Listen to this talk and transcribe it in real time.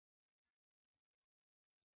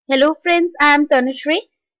Hello friends, I am Tanushree.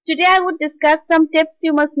 Today I would discuss some tips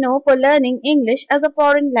you must know for learning English as a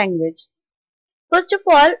foreign language. First of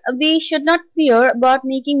all, we should not fear about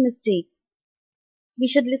making mistakes. We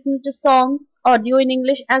should listen to songs, audio in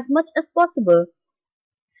English as much as possible.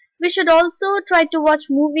 We should also try to watch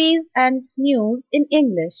movies and news in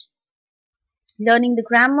English. Learning the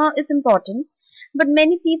grammar is important, but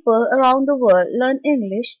many people around the world learn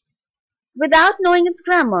English without knowing its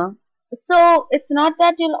grammar. So it's not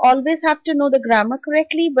that you'll always have to know the grammar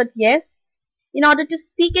correctly, but yes, in order to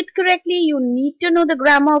speak it correctly, you need to know the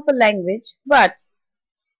grammar of a language. But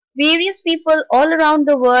various people all around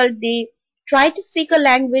the world, they try to speak a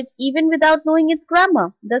language even without knowing its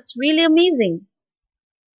grammar. That's really amazing.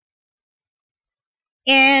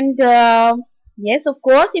 And yes, of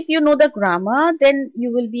course, if you know the grammar, then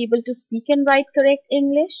you will be able to speak and write correct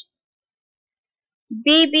English.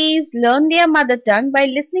 Babies learn their mother tongue by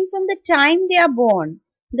listening from the time they are born.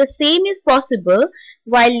 The same is possible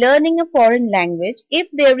while learning a foreign language if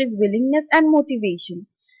there is willingness and motivation.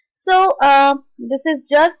 So, this is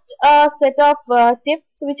just a set of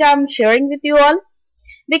tips which I'm sharing with you all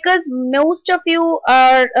because most of you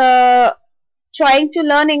are trying to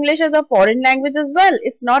learn English as a foreign language as well.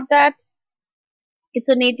 It's not that it's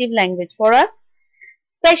a native language for us,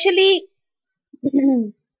 especially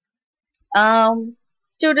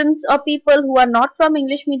students or people who are not from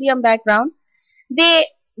English medium background. They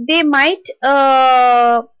might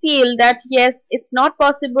feel that yes, it's not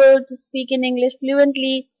possible to speak in English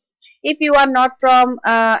fluently if you are not from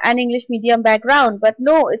an English medium background. But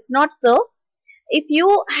no, it's not so. If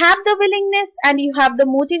you have the willingness and you have the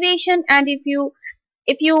motivation, and if you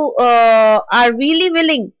are really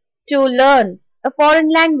willing to learn a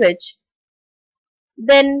foreign language,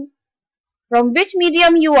 then from which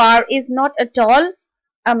medium you are is not at all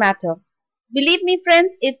a matter. Believe me,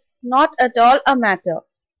 friends, it's not at all a matter.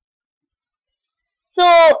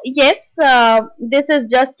 So, yes, this is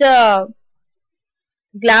just a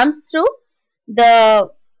glance through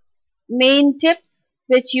the main tips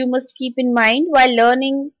which you must keep in mind while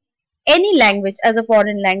learning any language as a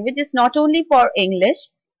foreign language. Is not only for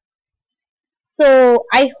English. So,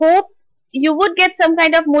 I hope you would get some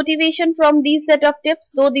kind of motivation from these set of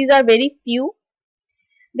tips, though these are very few,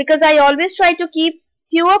 because I always try to keep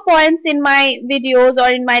fewer points in my videos or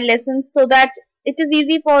in my lessons so that it is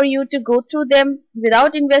easy for you to go through them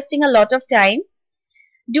without investing a lot of time.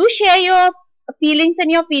 Do share your feelings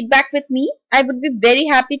and your feedback with me. I would be very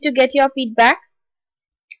happy to get your feedback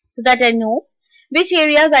so that I know which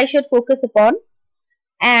areas I should focus upon.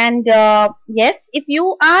 And yes, if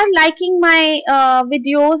you are liking my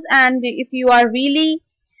videos and if you are really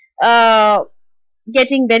uh,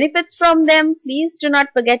 getting benefits from them, please do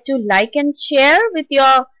not forget to like and share with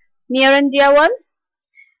your near and dear ones.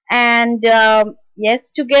 And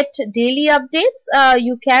yes, to get daily updates,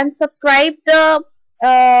 you can subscribe to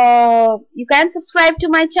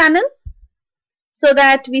my channel so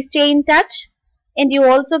that we stay in touch, and you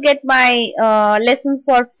also get my lessons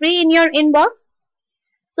for free in your inbox.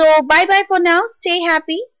 So bye bye for now. Stay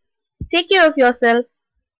happy, take care of yourself.